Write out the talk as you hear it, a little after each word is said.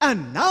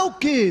And now,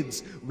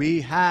 kids,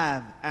 we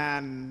have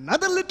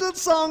another little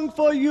song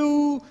for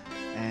you.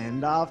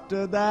 And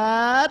after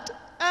that,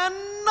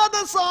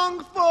 another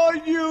song for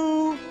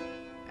you.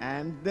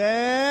 And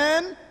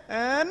then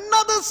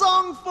another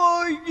song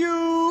for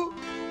you.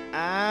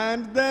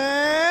 And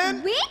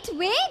then...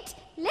 Wait!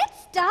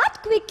 Let's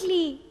start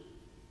quickly.